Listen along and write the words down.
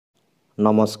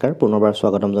নমস্কাৰ পুনৰবাৰ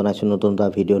স্বাগতম জনাইছো নতুন এটা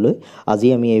ভিডিঅ'লৈ আজি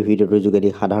আমি এই ভিডিঅ'টোৰ যোগেদি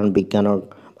সাধাৰণ বিজ্ঞানৰ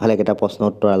ভালেকেইটা প্ৰশ্ন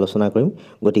উত্তৰ আলোচনা কৰিম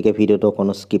গতিকে ভিডিঅ'টো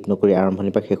কোনো স্কিপ নকৰি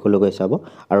আৰম্ভণিৰ পৰা শেষলৈকে চাব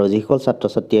আৰু যিসকল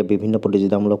ছাত্ৰ-ছাত্ৰীয়ে বিভিন্ন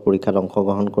প্ৰতিযোগিতামূলক পৰীক্ষাত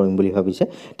অংশগ্ৰহণ কৰিম বুলি ভাবিছে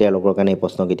তেওঁলোকৰ কাৰণে এই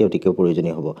প্ৰশ্নকেইটা অতিকৈ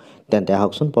প্ৰয়োজনীয় হ'ব তেন্তে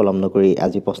আহকচোন পলম নকৰি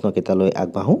আজি প্ৰশ্নকেইটালৈ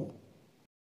আগবাঢ়ো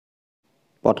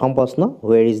প্ৰথম প্ৰশ্ন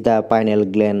where is the pineal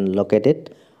gland located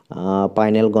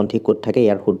panel গ্ৰন্থি ক'ত থাকে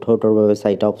ইয়াৰ শুদ্ধ উত্তৰৰ বাবে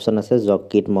চাৰিটা অপচন আছে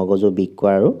যকৃত মগজু বৃক্ক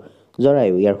আৰু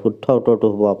জৰায়ু ইয়াৰ শুদ্ধ উত্তৰটো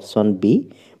হ'ব অপচন বি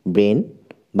ব্ৰেইন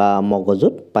বা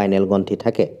মগজুত পাইনেল গ্ৰন্থি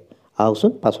থাকে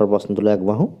আহকচোন পাছৰ প্ৰশ্নটোলৈ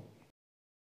আগবাঢ়ো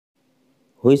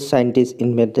Which scientist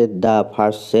invented the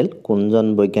first cell কোনজন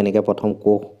বৈজ্ঞানিকে প্ৰথম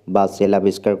কোষ বা সেল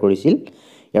আৱিষ্কাৰ কৰিছিল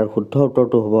ইয়াৰ শুদ্ধ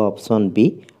উত্তৰটো হ'ব অপচন বি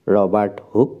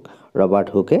ৰবাৰ্ট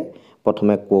হুকে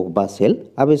প্ৰথমে কোষ বা সেল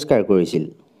আৱিষ্কাৰ কৰিছিল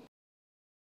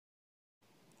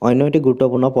অন্য এটি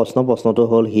গুৰুত্বপূৰ্ণ প্ৰশ্নটো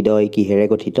হ'ল হৃদয় কিহেৰে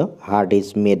গঠিত heart is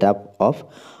made up of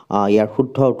ইয়াৰ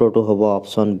শুদ্ধ উত্তৰটো হ'ব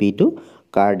option B two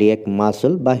cardiac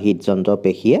muscle বা হৃদযন্ত্ৰ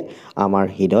পেশীয়ে আমাৰ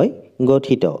হৃদয়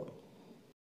গঠিত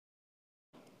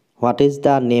What is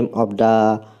the name of the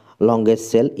longest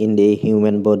cell in the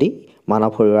human body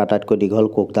মানৱ শৰীৰৰ আটাইতকৈ দীঘল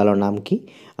কোষডালৰ নাম কি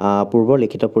পূৰ্বৰ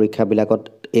লিখিত পৰীক্ষাবিলাকত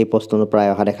এই প্ৰশ্নটো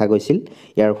প্ৰায় অহা দেখা গৈছিল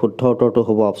ইয়াৰ শুদ্ধ উত্তৰটো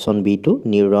হ'ব অপচন বি টু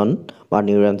নিউৰন বা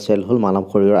নিউৰন সেল হ'ল মানৱ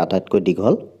শৰীৰৰ আটাইতকৈ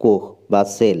দীঘল কোষ বা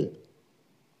সেল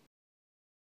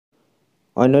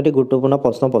অন্য এটি গুৰুত্বপূৰ্ণ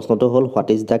প্ৰশ্নটো হ'ল what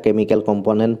is the chemical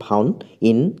component found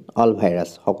in all virus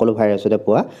সকলো ভাইৰাছতে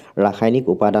পোৱা ৰাসায়নিক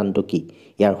উপাদানটো কি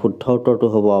ইয়াৰ শুদ্ধ উত্তৰটো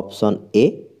হ'ব অপচন এ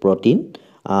প্ৰটিন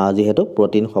যিহেতু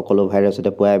প্ৰটিন সকলো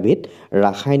ভাইৰাছতে পোৱা এবিধ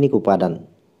ৰাসায়নিক উপাদান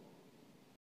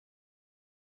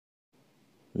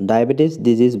diabetes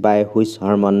disease by which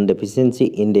hormone deficiency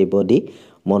in the body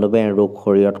মধুমেহ ৰোগ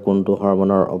শৰীৰত কোনটো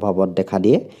হৰমনৰ অভাৱত দেখা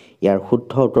দিয়ে ইয়াৰ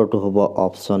শুদ্ধ উত্তৰটো হ'ব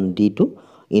অপচন ডি টু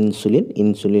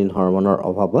ইনচুলিন হৰমনৰ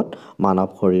অভাৱত মানৱ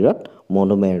শৰীৰত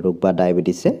মধুমেহ ৰোগ বা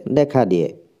ডায়াবেটিছে দেখা দিয়ে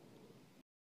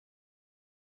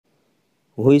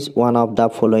Which one of the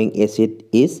following acid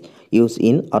is used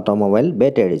in automobile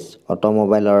batteries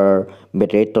অটোমোবাইলৰ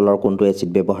বেটাৰীৰ তলৰ কোনটো এচিড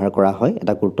ব্যৱহাৰ কৰা হয়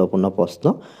এটা গুৰুত্বপূৰ্ণ প্ৰশ্ন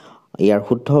ইয়াৰ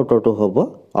শুদ্ধ উত্তৰটো হ'ব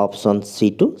option C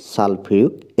two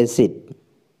সালফিউৰিক acid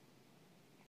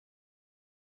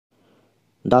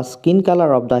The skin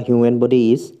color of the human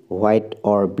body is white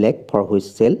or black for which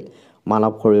cell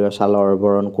মানৱ শৰীৰৰ ছালৰ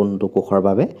বৰণ কোনটো কোষৰ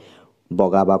বাবে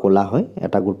বগা বা ক'লা হয়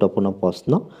এটা গুৰুত্বপূৰ্ণ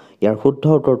প্ৰশ্ন ইয়াৰ শুদ্ধ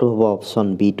উত্তৰটো হ'ব অপচন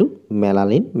বি টু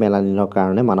মেলানিনৰ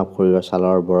কাৰণে মানৱ শৰীৰৰ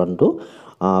ছালৰ বৰণটো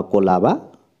ক'লা বা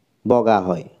বগা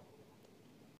হয়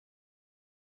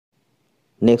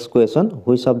next question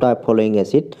which of the following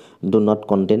acid do not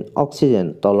contain oxygen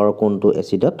তলৰ কোনটো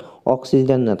এচিডত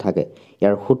অক্সিজেন নাথাকে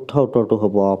ইয়াৰ শুদ্ধ উত্তৰটো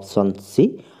হ'ব অপচন সি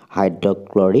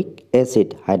হাইড্ৰক্লৰিক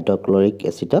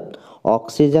এচিডত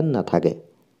অক্সিজেন নাথাকে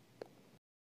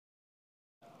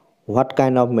What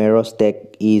kind of mirror stack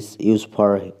is used for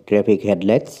traffic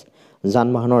headlights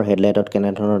যান-বাহনৰ হেডলাইটত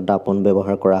কেনে ধৰণৰ দাপোন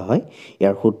ব্যৱহাৰ কৰা হয়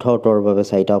ইয়াৰ শুদ্ধ উত্তৰৰ বাবে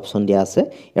চাৰিটা অপচন দিয়া আছে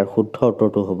ইয়াৰ শুদ্ধ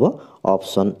উত্তৰটো হ'ব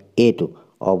অপচন এ টু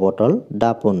অবতল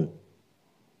দাপোন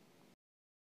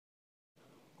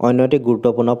অন্য এটি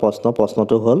গুৰুত্বপূৰ্ণ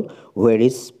প্ৰশ্নটো হ'ল where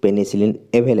is penicillin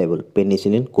available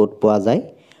penicillin ক'ত পোৱা যায়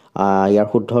ইয়াৰ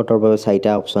শুদ্ধ উত্তৰৰ বাবে চাৰিটা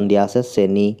অপচন দিয়া আছে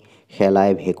চেনি শেলাই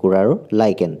ভেঁকুৰ আৰু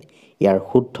লাইকেন ইয়াৰ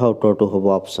শুদ্ধ উত্তৰটো হ'ব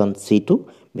অপচন সি টু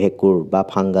ভেঁকুৰ বা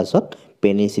ফাংগাছত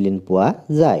পেনিচিলিন পোৱা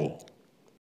যায়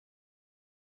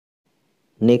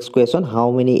next question how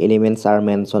many elements R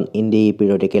mention in the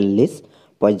পিৰিয়ডিকেল list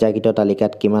পৰ্যায়কৃত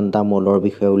তালিকাত কিমানটা মৌলৰ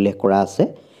বিষয়ে উল্লেখ কৰা আছে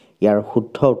ইয়াৰ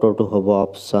শুদ্ধ উত্তৰটো হ'ব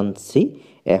অপচন সি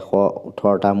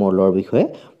 118টা মৌলৰ বিষয়ে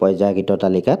পৰ্যায়কৃত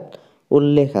তালিকাত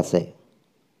উল্লেখ আছে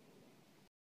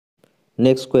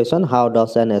next question how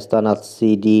does N astronaut C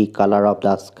the colour of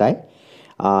the sky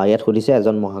ইয়াত সুধিছে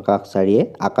এজন মহাকাশচাৰীয়ে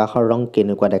আকাশৰ ৰং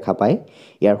কেনেকুৱা দেখা পায়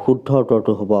ইয়াৰ শুদ্ধ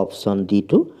উত্তৰটো হ'ব অপচন ডি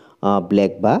টু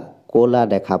ব্লেক বা ক'লা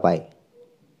দেখা পায়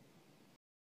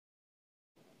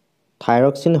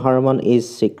thyroxine hormone is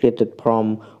সিক্ৰেটেড from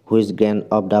which gland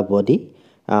of the body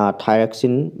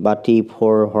thyroxine বা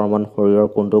T4 হৰমন শৰীৰৰ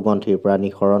কোনটো গ্ৰন্থিৰ পৰা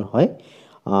নিঃসৰণ হয়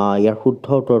ইয়াৰ শুদ্ধ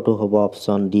উত্তৰটো হ'ব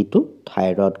অপচন ডি টু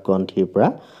থাইৰয়ড গ্ৰন্থিৰ পৰা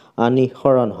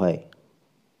নিঃসৰণ হয়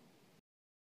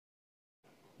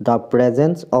The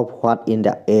presence of what in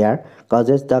the air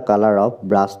causes the color of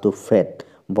brass to fade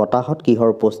বতাহত কিহৰ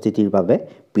উপস্থিতিৰ বাবে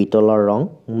পিতলৰ ৰং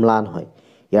ম্লান হয়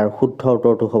ইয়াৰ শুদ্ধ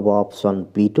উত্তৰটো হ'ব অপচন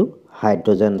বি টু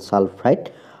হাইড্ৰজেন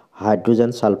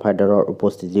ছালফাইডৰ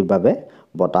উপস্থিতিৰ বাবে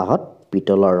বতাহত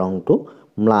পিতলৰ ৰংটো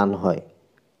ম্লান হয়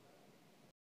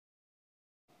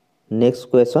next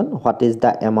question what is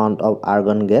the amount of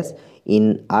argon gas in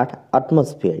আৰ্থ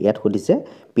এটমস্ফিয়াৰ ইয়াত সুধিছে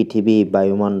পৃথিৱী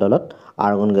বায়ুমণ্ডলত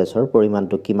আৰ্গন গেছৰ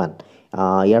পৰিমাণটো কিমান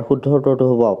ইয়াৰ শুদ্ধ উত্তৰটো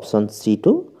হ'ব অপচন সি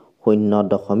টু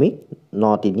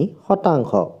 0.93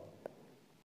 শতাংশ।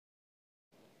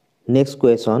 Next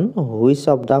question, which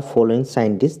of the following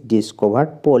scientists discovered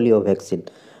polio vaccine?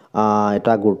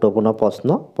 এটা গুৰুত্বপূৰ্ণ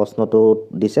প্ৰশ্নটো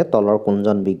দিছে তলৰ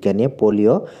কোনজন বিজ্ঞানীয়ে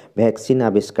পলিঅ' ভেকচিন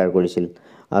আৱিষ্কাৰ কৰিছিল।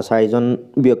 চাৰিজন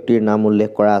ব্যক্তিৰ নাম উল্লেখ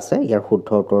কৰা আছে। ইয়াৰ শুদ্ধ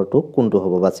উত্তৰটো কোনটো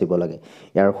হ'ব বাছিব লাগে।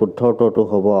 ইয়াৰ শুদ্ধ উত্তৰটো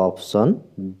হ'ব অপশ্যন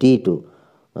D2,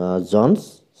 জন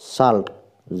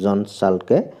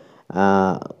চাল্টকে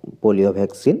পলিঅ'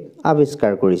 ভেকচিন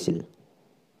আৱিষ্কাৰ কৰিছিল।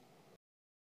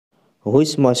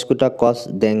 Which mosquito cause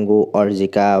dengue or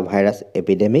Zika virus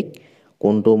epidemic?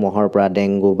 কোনটো মহৰ পৰা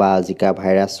ডেংগু বা জিকা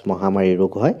ভাইৰাছ মহামাৰী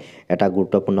ৰোগ হয়? এটা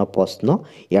গুৰুত্বপূৰ্ণ প্ৰশ্ন।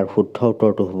 ইয়াৰ শুদ্ধ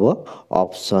উত্তৰটো হ'ব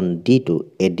অপশ্যন D2,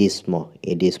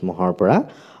 এডিছ মহৰ পৰা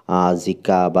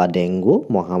জিকা বা ডেংগু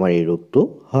মহামাৰী ৰোগটো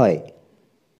হয়।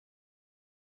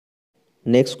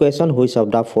 Next question, which of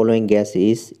the following gas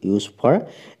is used for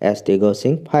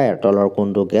extinguishing fire? তলৰ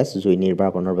কোনটো গেছ জুই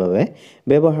নিৰ্বাপনৰ বাবে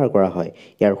ব্যৱহাৰ কৰা হয়?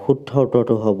 ইয়াৰ শুদ্ধ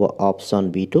উত্তৰটো হ'ব অপশ্যন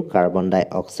B2, কাৰ্বন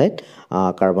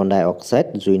ডাই অক্সাইড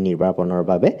জুই নিৰ্বাপনৰ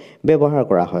বাবে ব্যৱহাৰ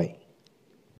কৰা হয়।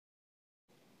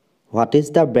 What is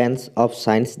the branch of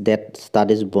science that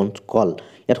studies bones called?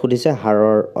 ইয়াত সুধিছে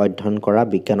হাড়ৰ অধ্যয়ন কৰা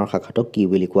বিজ্ঞানৰ শাখাটোক কি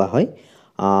বুলি কোৱা হয়?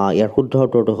 ইয়াৰ শুদ্ধ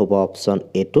উত্তৰটো হ'ব option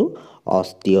A2,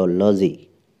 অস্টিঅলজি।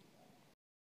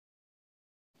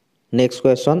 Next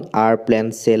question, are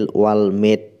plant cell wall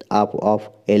made up of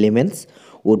elements?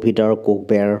 উদ্ভিদৰ কোষ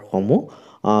বেৰসমূহ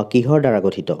কিহৰ দ্বাৰা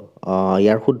গঠিত?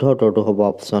 ইয়াৰ শুদ্ধ উত্তৰটো হ'ব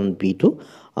অপশ্যন B2,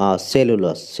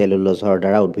 চেলুলজৰ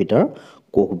দ্বাৰা উদ্ভিদৰ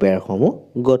কোষ বেৰসমূহ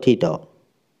গঠিত।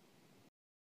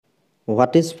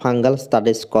 What is fungal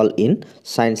studies called in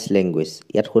science language?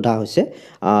 ইয়াত সোধা হৈছে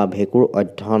ভেঁকুৰ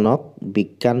অধ্যয়নক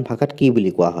বিজ্ঞান ভাষাত কি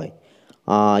বুলি কোৱা হয়?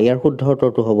 ইয়াৰ শুদ্ধ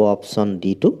উত্তৰটো হ'ব অপশ্যন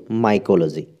D2,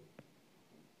 মাইকোলজি।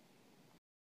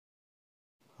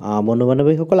 বন্ধু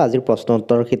বান্ধৱীসকল, আজিৰ প্ৰশ্ন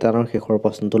উত্তৰ শিতানৰ শেষৰ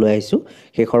প্ৰশ্নটো লৈ আহিছোঁ।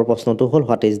 শেষৰ প্ৰশ্নটো হ'ল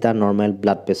what is the normal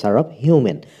blood pressure of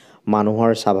human?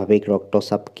 মানুহৰ স্বাভাৱিক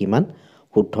ৰক্তচাপ কিমান?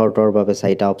 শুদ্ধ উত্তৰৰ বাবে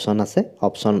 4টা অপশ্যন আছে।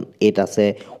 অপশ্যন এত আছে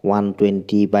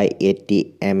 120/80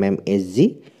 mmHg,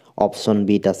 অপশ্যন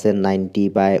বিত আছে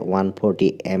 90/140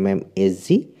 mmHg,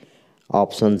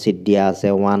 অপশ্যন চিত দিয়া আছে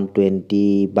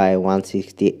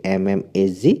 120/160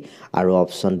 mmHg আৰু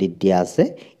অপশ্যন ডিত দিয়া আছে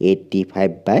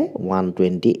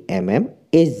 85/120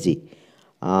 mmHg।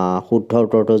 শুদ্ধ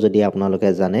উত্তৰটো যদি আপোনালোকে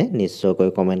জানে নিশ্চয়কৈ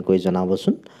কমেণ্ট কৰি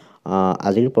জনাবচোন।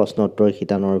 আজিৰ প্ৰশ্ন উত্তৰ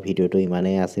শিতানৰ ভিডিঅ'টো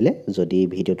ইমানেই আছিলে। যদি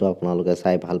ভিডিঅ'টো আপোনালোকে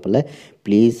চাই ভাল পালে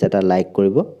প্লিজ এটা লাইক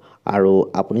কৰিব আৰু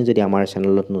আপুনি যদি আমাৰ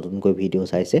চেনেলত নতুনকৈ ভিডিঅ'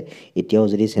 চাইছে এতিয়াও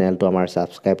যদি চেনেলটো আমাৰ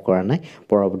ছাবস্ক্ৰাইব কৰা নাই,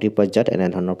 পৰৱৰ্তী পৰ্যায়ত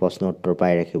এনেধৰণৰ প্ৰশ্ন উত্তৰ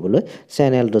পাই ৰাখিবলৈ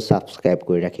চেনেলটো ছাবস্ক্ৰাইব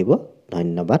কৰি ৰাখিব।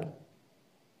 ধন্যবাদ।